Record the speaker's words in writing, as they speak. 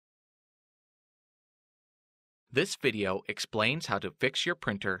This video explains how to fix your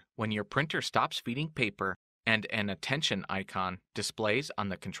printer when your printer stops feeding paper and an attention icon displays on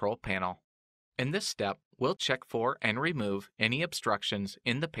the control panel. In this step, we'll check for and remove any obstructions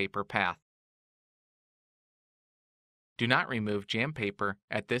in the paper path. Do not remove jam paper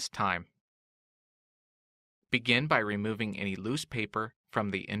at this time. Begin by removing any loose paper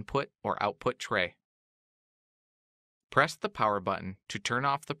from the input or output tray. Press the power button to turn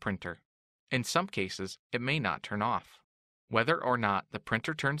off the printer. In some cases, it may not turn off. Whether or not the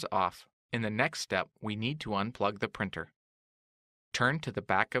printer turns off, in the next step we need to unplug the printer. Turn to the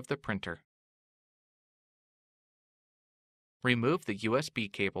back of the printer. Remove the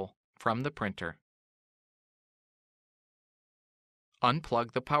USB cable from the printer.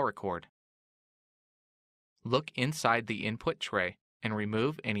 Unplug the power cord. Look inside the input tray and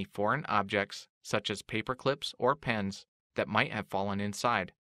remove any foreign objects such as paper clips or pens that might have fallen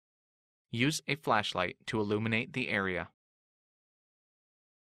inside. Use a flashlight to illuminate the area.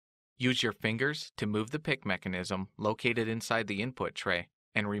 Use your fingers to move the pick mechanism located inside the input tray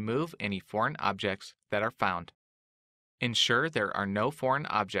and remove any foreign objects that are found. Ensure there are no foreign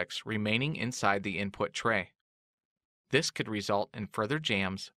objects remaining inside the input tray. This could result in further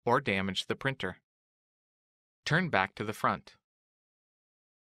jams or damage the printer. Turn back to the front.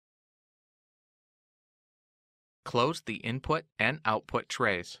 Close the input and output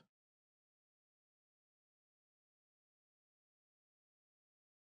trays.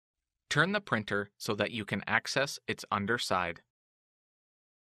 Turn the printer so that you can access its underside.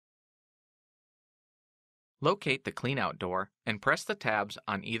 Locate the cleanout door and press the tabs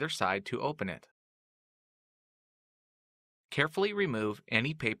on either side to open it. Carefully remove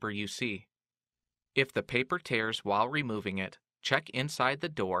any paper you see. If the paper tears while removing it, check inside the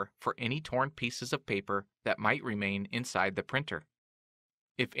door for any torn pieces of paper that might remain inside the printer.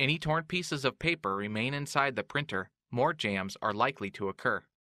 If any torn pieces of paper remain inside the printer, more jams are likely to occur.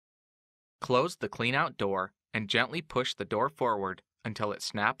 Close the cleanout door and gently push the door forward until it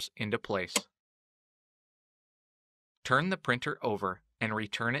snaps into place. Turn the printer over and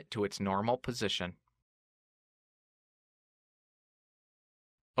return it to its normal position.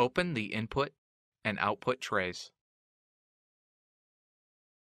 Open the input and output trays.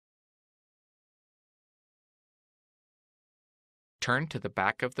 Turn to the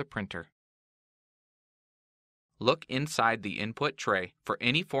back of the printer. Look inside the input tray for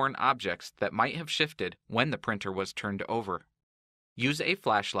any foreign objects that might have shifted when the printer was turned over. Use a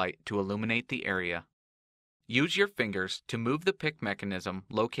flashlight to illuminate the area. Use your fingers to move the pick mechanism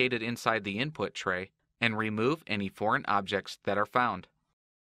located inside the input tray and remove any foreign objects that are found.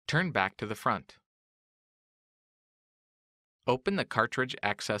 Turn back to the front. Open the cartridge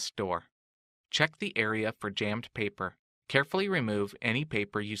access door. Check the area for jammed paper. Carefully remove any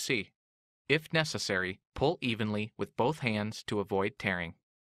paper you see. If necessary, pull evenly with both hands to avoid tearing.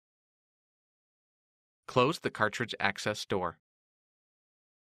 Close the cartridge access door.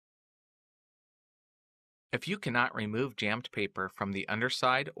 If you cannot remove jammed paper from the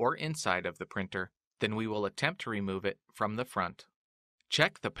underside or inside of the printer, then we will attempt to remove it from the front.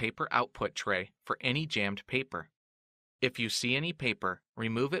 Check the paper output tray for any jammed paper. If you see any paper,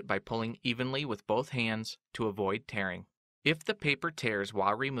 remove it by pulling evenly with both hands to avoid tearing. If the paper tears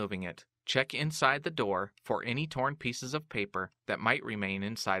while removing it, check inside the door for any torn pieces of paper that might remain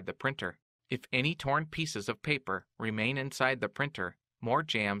inside the printer. If any torn pieces of paper remain inside the printer, more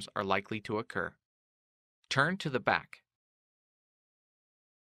jams are likely to occur. Turn to the back.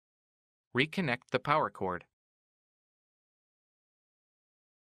 Reconnect the power cord.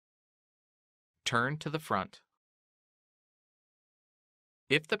 Turn to the front.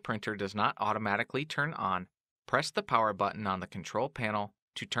 If the printer does not automatically turn on, press the power button on the control panel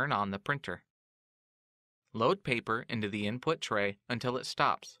to turn on the printer. Load paper into the input tray until it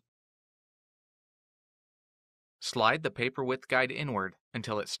stops. Slide the paper width guide inward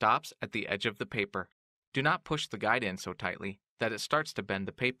until it stops at the edge of the paper. Do not push the guide in so tightly that it starts to bend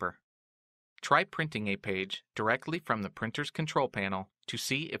the paper. Try printing a page directly from the printer's control panel to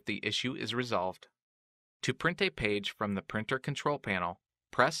see if the issue is resolved. To print a page from the printer control panel,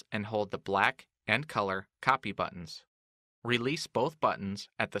 press and hold the black and color copy buttons. Release both buttons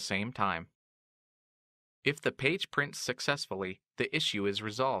at the same time. If the page prints successfully, the issue is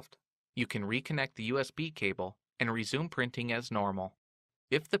resolved. You can reconnect the USB cable and resume printing as normal.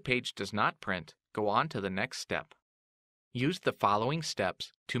 If the page does not print, go on to the next step. Use the following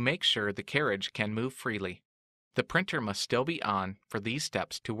steps to make sure the carriage can move freely. The printer must still be on for these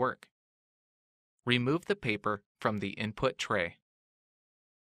steps to work. Remove the paper from the input tray.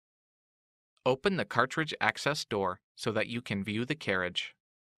 Open the cartridge access door so that you can view the carriage.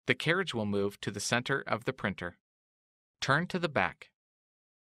 The carriage will move to the center of the printer. Turn to the back.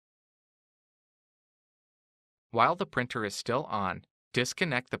 While the printer is still on,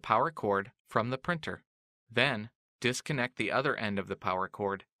 disconnect the power cord from the printer. Then, disconnect the other end of the power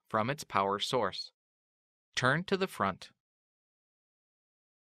cord from its power source. Turn to the front.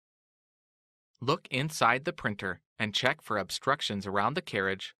 Look inside the printer and check for obstructions around the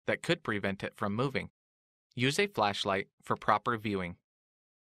carriage that could prevent it from moving. Use a flashlight for proper viewing.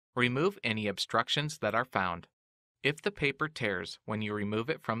 Remove any obstructions that are found. If the paper tears when you remove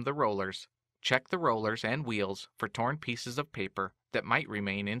it from the rollers, check the rollers and wheels for torn pieces of paper that might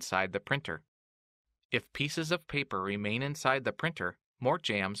remain inside the printer. If pieces of paper remain inside the printer, more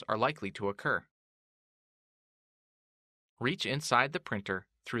jams are likely to occur. Reach inside the printer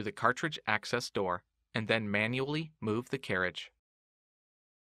through the cartridge access door and then manually move the carriage.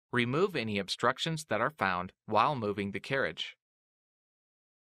 Remove any obstructions that are found while moving the carriage.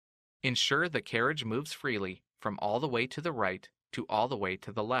 Ensure the carriage moves freely from all the way to the right to all the way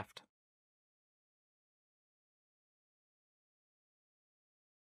to the left.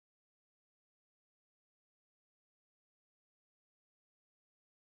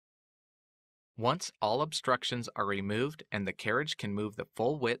 Once all obstructions are removed and the carriage can move the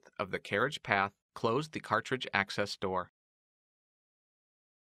full width of the carriage path, close the cartridge access door.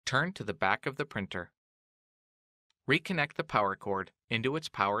 Turn to the back of the printer. Reconnect the power cord into its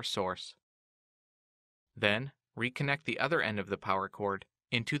power source. Then, reconnect the other end of the power cord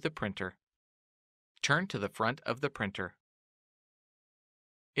into the printer. Turn to the front of the printer.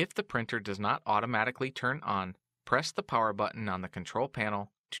 If the printer does not automatically turn on, press the power button on the control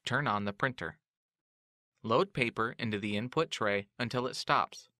panel to turn on the printer. Load paper into the input tray until it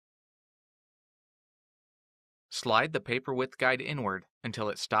stops. Slide the paper width guide inward until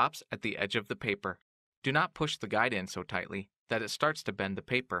it stops at the edge of the paper. Do not push the guide in so tightly that it starts to bend the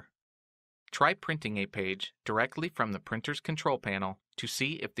paper. Try printing a page directly from the printer's control panel to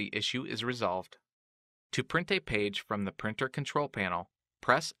see if the issue is resolved. To print a page from the printer control panel,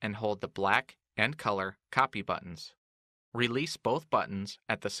 press and hold the black and color copy buttons. Release both buttons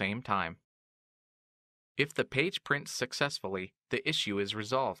at the same time. If the page prints successfully, the issue is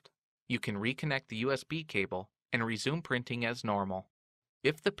resolved. You can reconnect the USB cable and resume printing as normal.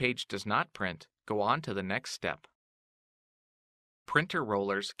 If the page does not print, go on to the next step. Printer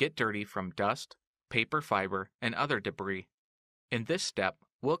rollers get dirty from dust, paper fiber, and other debris. In this step,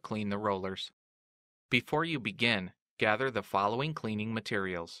 we'll clean the rollers. Before you begin, gather the following cleaning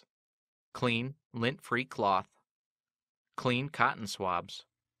materials: clean, lint-free cloth, clean cotton swabs,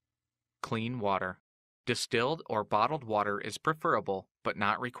 clean water. Distilled or bottled water is preferable but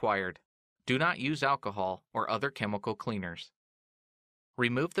not required. Do not use alcohol or other chemical cleaners.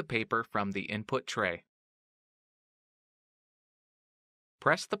 Remove the paper from the input tray.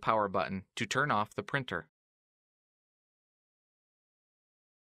 Press the power button to turn off the printer.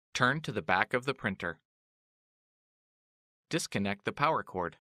 Turn to the back of the printer. Disconnect the power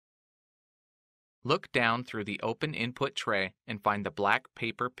cord. Look down through the open input tray and find the black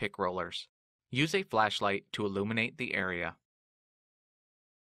paper pick rollers. Use a flashlight to illuminate the area.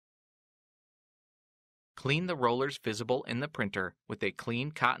 Clean the rollers visible in the printer with a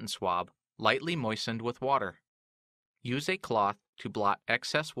clean cotton swab, lightly moistened with water. Use a cloth to blot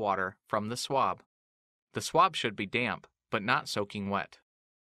excess water from the swab. The swab should be damp, but not soaking wet.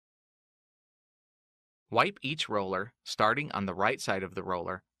 Wipe each roller, starting on the right side of the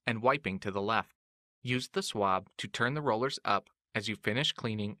roller and wiping to the left. Use the swab to turn the rollers up as you finish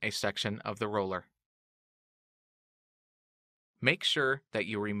cleaning a section of the roller. Make sure that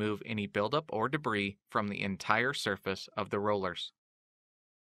you remove any buildup or debris from the entire surface of the rollers.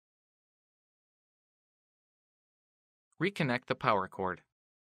 Reconnect the power cord.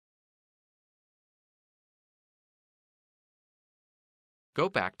 Go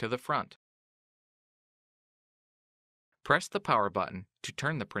back to the front. Press the power button to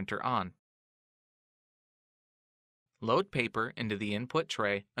turn the printer on. Load paper into the input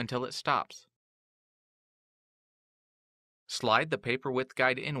tray until it stops. Slide the paper width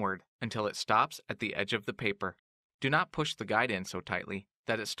guide inward until it stops at the edge of the paper. Do not push the guide in so tightly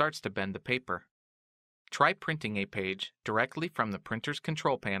that it starts to bend the paper. Try printing a page directly from the printer's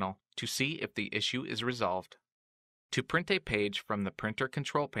control panel to see if the issue is resolved. To print a page from the printer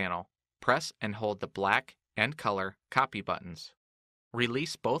control panel, press and hold the black and color copy buttons.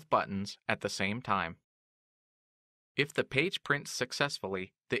 Release both buttons at the same time. If the page prints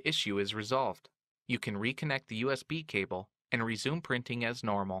successfully, the issue is resolved. You can reconnect the USB cable and resume printing as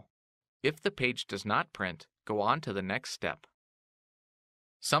normal. If the page does not print, go on to the next step.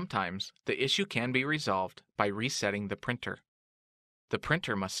 Sometimes, the issue can be resolved by resetting the printer. The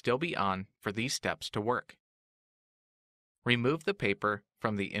printer must still be on for these steps to work. Remove the paper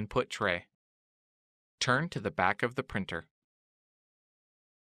from the input tray. Turn to the back of the printer.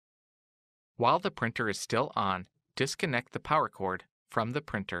 While the printer is still on, disconnect the power cord from the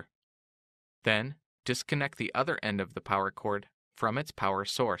printer. Then, disconnect the other end of the power cord from its power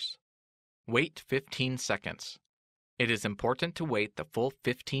source. Wait 15 seconds. It is important to wait the full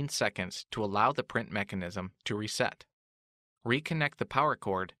 15 seconds to allow the print mechanism to reset. Reconnect the power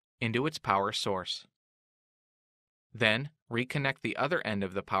cord into its power source. Then, reconnect the other end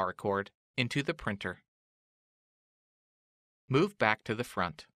of the power cord into the printer. Move back to the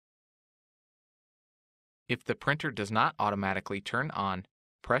front. If the printer does not automatically turn on,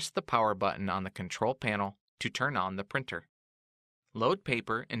 press the power button on the control panel to turn on the printer. Load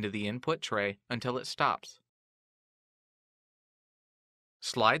paper into the input tray until it stops.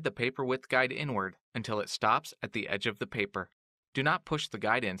 Slide the paper width guide inward until it stops at the edge of the paper. Do not push the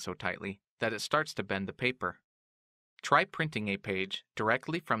guide in so tightly that it starts to bend the paper. Try printing a page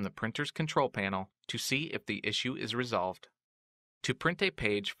directly from the printer's control panel to see if the issue is resolved. To print a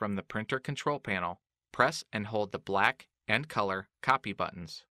page from the printer control panel, press and hold the black and color copy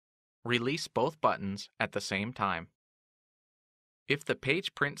buttons. Release both buttons at the same time. If the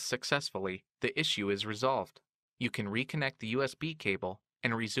page prints successfully, the issue is resolved. You can reconnect the USB cable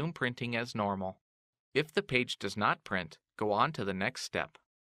and resume printing as normal. If the page does not print, go on to the next step.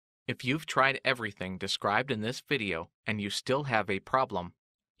 If you've tried everything described in this video and you still have a problem,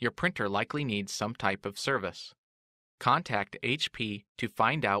 your printer likely needs some type of service. Contact HP to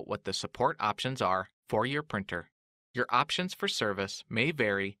find out what the support options are for your printer. Your options for service may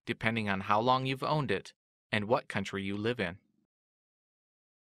vary depending on how long you've owned it and what country you live in.